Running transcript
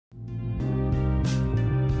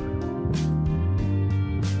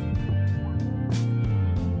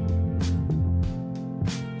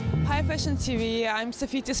Hi Fashion TV, I'm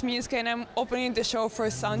Safita Sminska and I'm opening the show for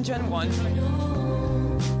Son Jung Wan.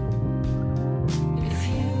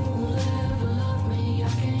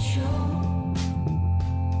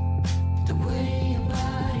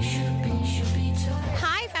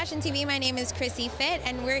 Hi Fashion TV, my name is Chrissy Fit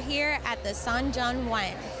and we're here at the Son Jung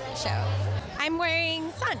Wan show. I'm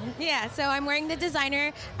wearing Sun, yeah, so I'm wearing the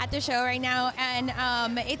designer at the show right now, and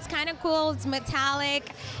it's kind of cool, it's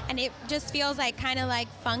metallic, and it just feels like kind of like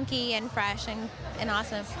funky and fresh and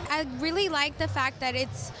awesome. I really like the fact that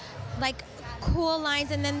it's like cool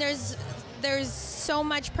lines, and then there's so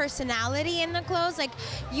much personality in the clothes, like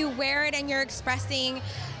you wear it and you're expressing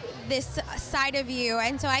this side of you,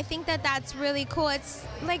 and so I think that that's really cool. It's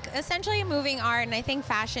like essentially a moving art, and I think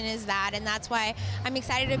fashion is that, and that's why I'm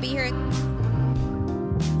excited to be here.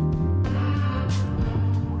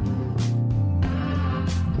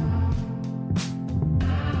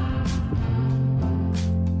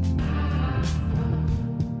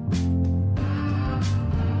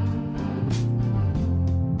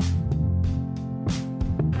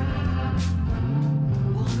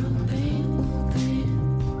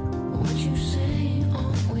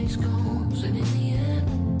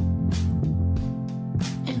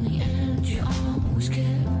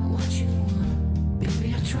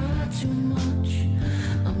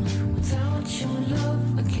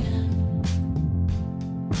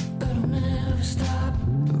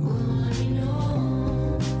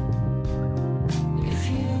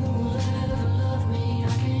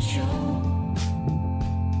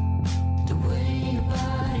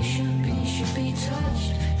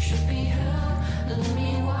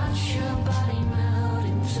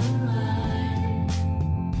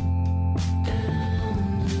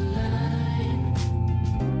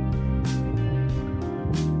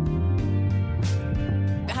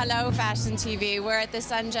 Hello Fashion TV, we're at the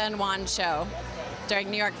Son Jung Wan show during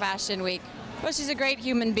New York Fashion Week. Well, she's a great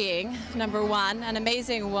human being, number one, an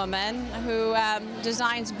amazing woman who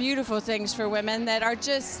designs beautiful things for women that are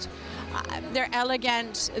just, they're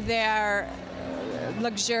elegant, they're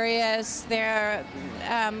luxurious, they're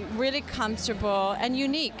really comfortable and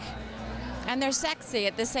unique. And they're sexy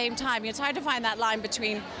at the same time. It's hard to find that line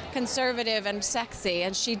between conservative and sexy,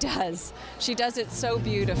 and she does. She does it so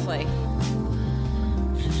beautifully.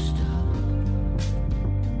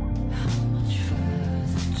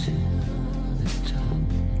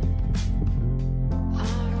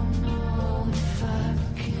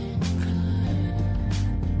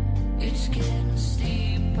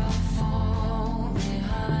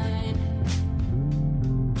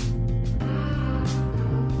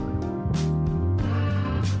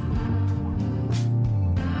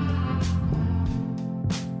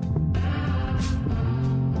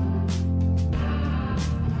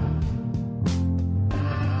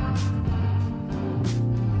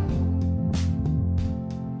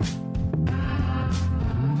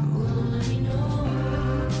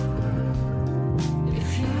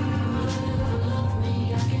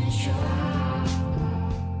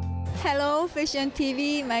 Hello, Fashion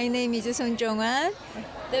TV. My name is Son Jung Wan.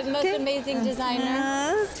 The most amazing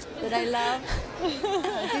designer that I love.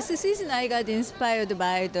 This season I got inspired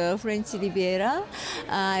by the French Riviera.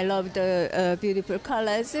 I love the beautiful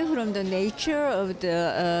colors from the nature of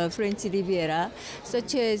the French Riviera,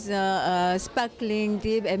 such as sparkling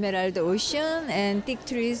deep emerald ocean and thick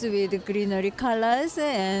trees with greenery colors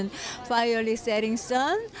and fiery setting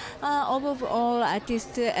sun. Above all,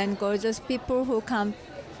 artists and gorgeous people who come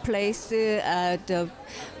place the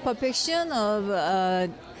perfection of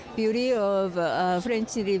beauty of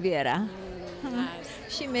French Riviera. Nice.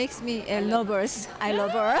 She makes me lovers. I love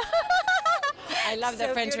her. I love the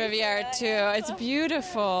So French beautiful. Riviera too. It's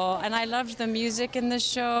beautiful, and I loved the music in the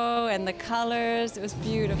show and the colors. It was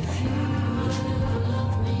beautiful.